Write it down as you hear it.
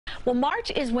Well, March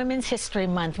is Women's History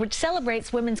Month, which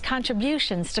celebrates women's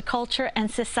contributions to culture and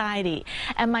society.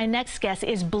 And my next guest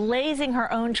is blazing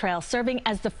her own trail, serving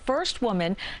as the first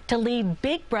woman to lead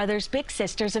Big Brothers Big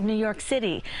Sisters of New York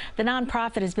City. The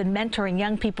nonprofit has been mentoring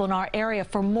young people in our area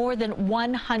for more than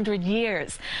 100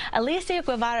 years. Alicia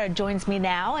Guevara joins me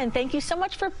now, and thank you so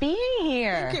much for being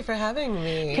here. Thank you for having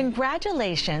me.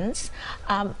 Congratulations.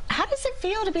 How does it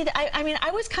feel to be I mean,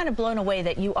 I was kind of blown away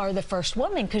that you are the first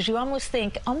woman, because you almost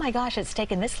think, oh my gosh, it's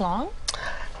taken this long?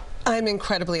 I'm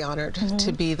incredibly honored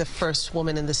to be the first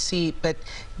woman in the seat, but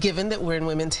given that we're in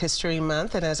Women's History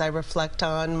Month, and as I reflect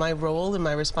on my role and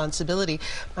my responsibility,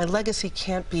 my legacy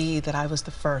can't be that I was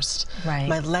the first. Right.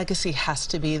 My legacy has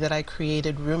to be that I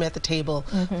created room at the table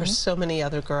for so many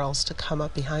other girls to come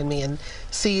up behind me and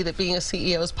see that being a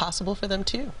CEO is possible for them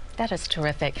too. That is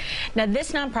terrific. Now,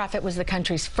 this nonprofit was the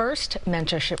country's first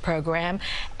mentorship program.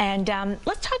 And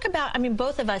let's talk about, I mean,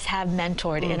 both of us have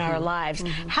mentored in our lives.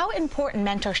 How important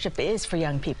mentorship is for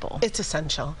young people? It's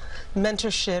essential.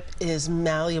 Mentorship is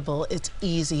malleable, it's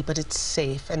easy, but it's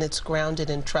safe, and it's grounded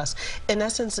in trust. In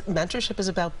essence, mentorship is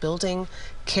about building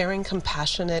caring,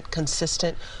 compassionate,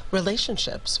 consistent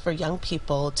relationships for young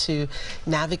people to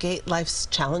navigate life's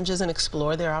challenges and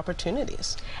explore their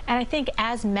opportunities. And I think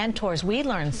as mentors, we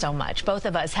learn so much. Both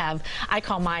of us have, I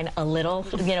call mine a little,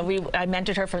 you know, I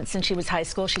mentored her since she was high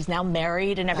school. She's now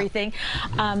married and everything.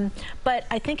 But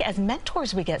I think as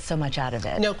mentors, we get so much out of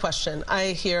it. No question. I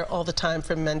hear all the time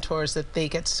from mentors that they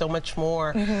get so much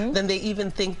more than they even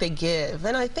think they give.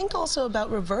 And I think also about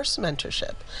reverse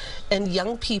mentorship and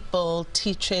young people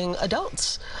teaching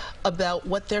adults about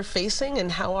what they're facing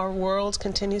and how our world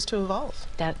continues to evolve.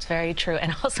 That's very true.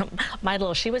 And also, my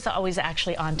little, she was always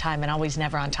actually on time and always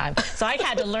never on time. So I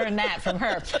had to learn that from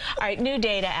her. All right, new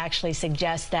data actually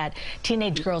suggests that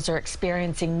teenage girls are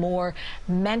experiencing more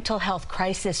mental health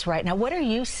crisis right now. What are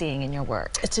you seeing in your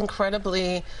work? It's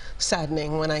incredibly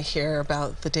saddening when I hear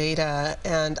about the data,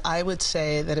 and I would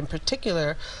say that in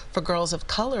particular for girls of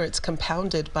color, it's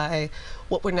compounded by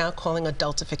what we're now calling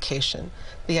adultification.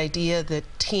 The idea that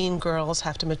teen girls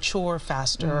have to mature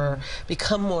faster or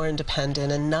become more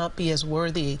independent and not be as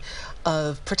worthy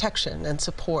of protection and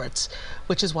supports,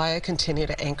 which is why I continue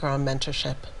to anchor on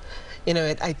mentorship. You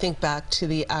know, I think back to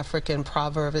the African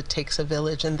proverb, it takes a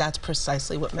village, and that's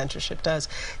precisely what mentorship does.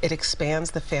 It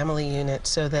expands the family unit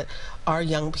so that our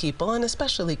young people, and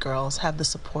especially girls, have the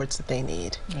supports that they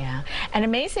need. Yeah, and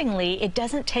amazingly, it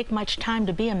doesn't take much time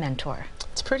to be a mentor.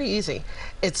 It's pretty easy.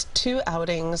 It's 2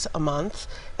 outings a month,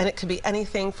 and it could be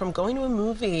anything from going to a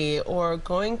movie or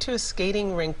going to a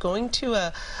skating rink, going to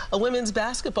a women's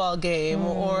basketball game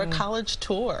or a college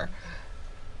tour.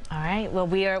 All right. Well,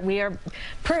 we are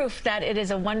proof that it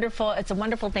is a wonderful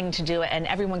thing to do, and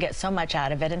everyone gets so much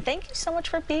out of it. And thank you so much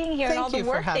for being here and all the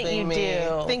work that you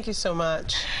do. Thank you so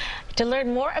much. To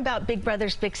learn more about Big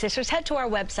Brothers Big Sisters, head to our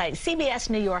website,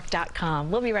 cbsnewyork.com.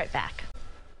 We'll be right back.